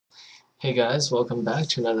Hey guys, welcome back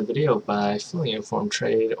to another video by Fully Informed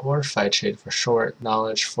Trade, or Fitrade for short,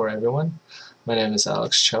 knowledge for everyone. My name is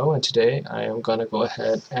Alex Cho, and today I am going to go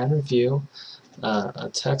ahead and review a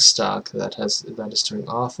tech stock that is doing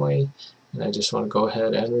awfully, and I just want to go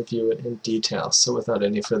ahead and review it in detail. So without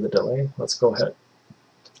any further delay, let's go ahead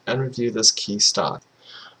and review this key stock.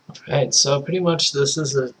 Alright, so pretty much this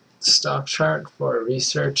is a stock chart for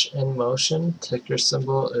Research in Motion. Ticker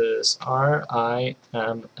symbol is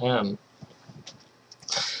RIMM.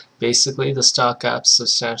 Basically, the stock gap's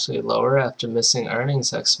substantially lower after missing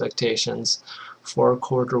earnings expectations for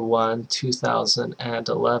Q1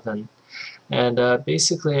 2011. And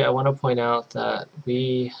basically, I want to point out that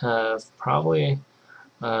we have probably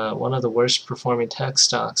one of the worst performing tech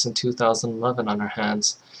stocks in 2011 on our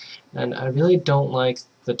hands. And I really don't like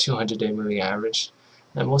the 200-day moving average.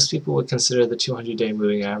 And most people would consider the 200-day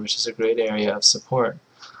moving average as a great area of support.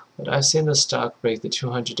 But I've seen the stock break the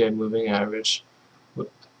 200-day moving average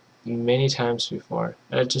many times before,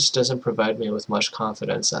 and it just doesn't provide me with much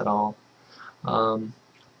confidence at all. Um,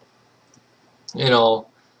 you know,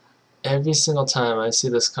 every single time I see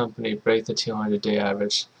this company break the 200-day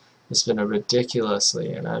average, it's been a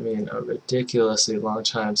ridiculously, and I mean a ridiculously long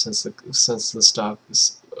time since the stock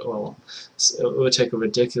is, well, it would take a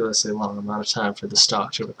ridiculously long amount of time for the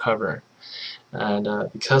stock to recover. And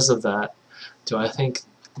because of that, do I think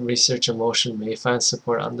Research in Motion may find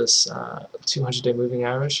support on this 200-day moving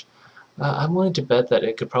average? I'm willing to bet that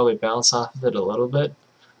it could probably bounce off of it a little bit,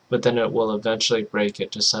 but then it will eventually break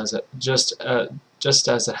it, just as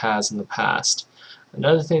it has in the past.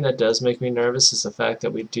 Another thing that does make me nervous is the fact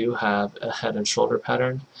that we do have a head and shoulder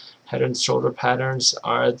pattern. Head and shoulder patterns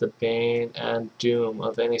are the bane and doom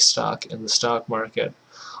of any stock in the stock market.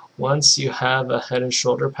 Once you have a head and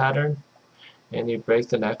shoulder pattern and you break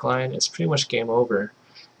the neckline, it's pretty much game over.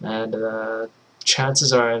 And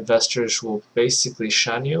chances are investors will basically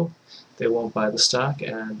shun you. They won't buy the stock,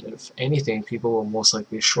 and if anything, people will most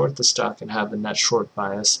likely short the stock and have a net short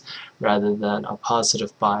bias rather than a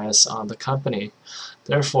positive bias on the company.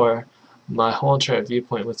 Therefore, my whole entire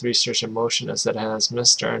viewpoint with Research in Motion is that it has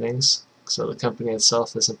missed earnings, so the company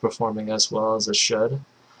itself isn't performing as well as it should.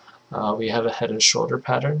 We have a head and shoulder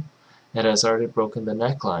pattern. It has already broken the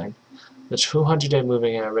neckline. The 200-day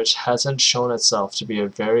moving average hasn't shown itself to be a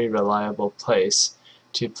very reliable place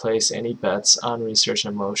to place any bets on Research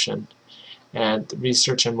in Motion. And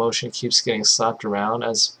Research in Motion keeps getting slapped around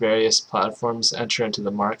as various platforms enter into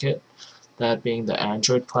the market, that being the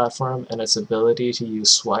Android platform and its ability to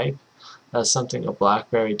use swipe. That's something a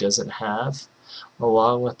BlackBerry doesn't have.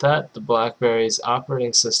 Along with that, the BlackBerry's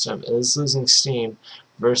operating system is losing steam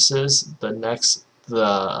versus the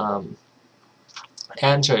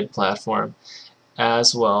Android platform,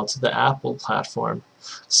 as well to the Apple platform.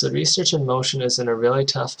 So Research in Motion is in a really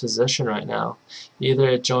tough position right now. Either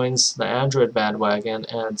it joins the Android bandwagon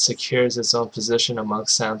and secures its own position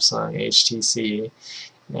amongst Samsung, HTC,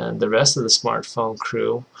 and the rest of the smartphone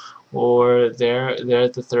crew, or they're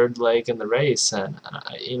at the third leg in the race. And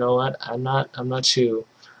you know what? I'm not too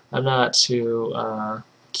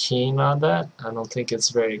keen on that. I don't think it's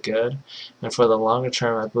very good. And for the longer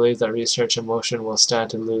term, I believe that Research in Motion will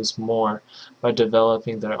stand to lose more by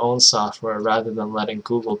developing their own software rather than letting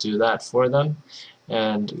Google do that for them.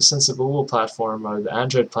 And since the Google platform or the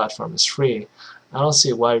Android platform is free, I don't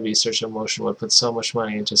see why Research in Motion would put so much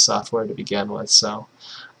money into software to begin with. So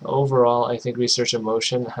overall, I think Research in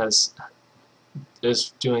Motion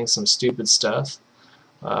is doing some stupid stuff,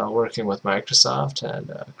 working with Microsoft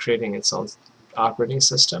and creating its own operating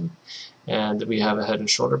system. And we have a head and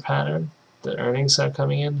shoulder pattern. The earnings are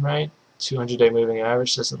coming in right. 200-day moving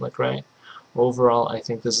average doesn't look right. Overall, I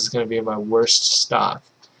think this is going to be my worst stock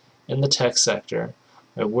in the tech sector,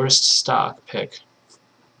 my worst stock pick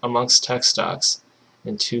amongst tech stocks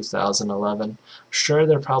in 2011. Sure,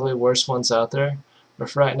 there are probably worse ones out there, but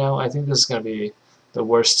for right now, I think this is going to be the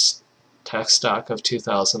worst tech stock of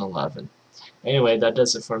 2011. Anyway, that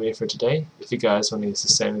does it for me for today. If you guys want to use the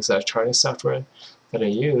same exact charting software that I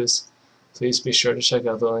use, please be sure to check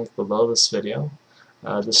out the link below this video.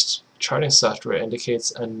 This charting software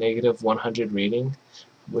indicates a negative 100 reading,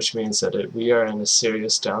 which means that we are in a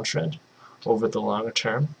serious downtrend over the longer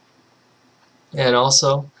term. And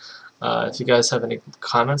also, if you guys have any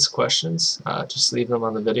comments, questions, just leave them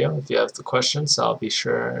on the video. If you have the questions, I'll be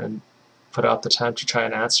sure and put out the time to try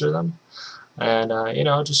and answer them. And you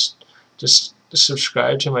know, just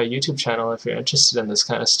subscribe to my YouTube channel if you're interested in this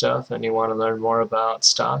kind of stuff and you want to learn more about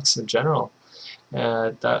stocks in general.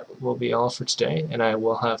 And that will be all for today, and I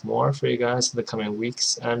will have more for you guys in the coming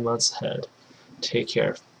weeks and months ahead. Take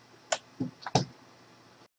care.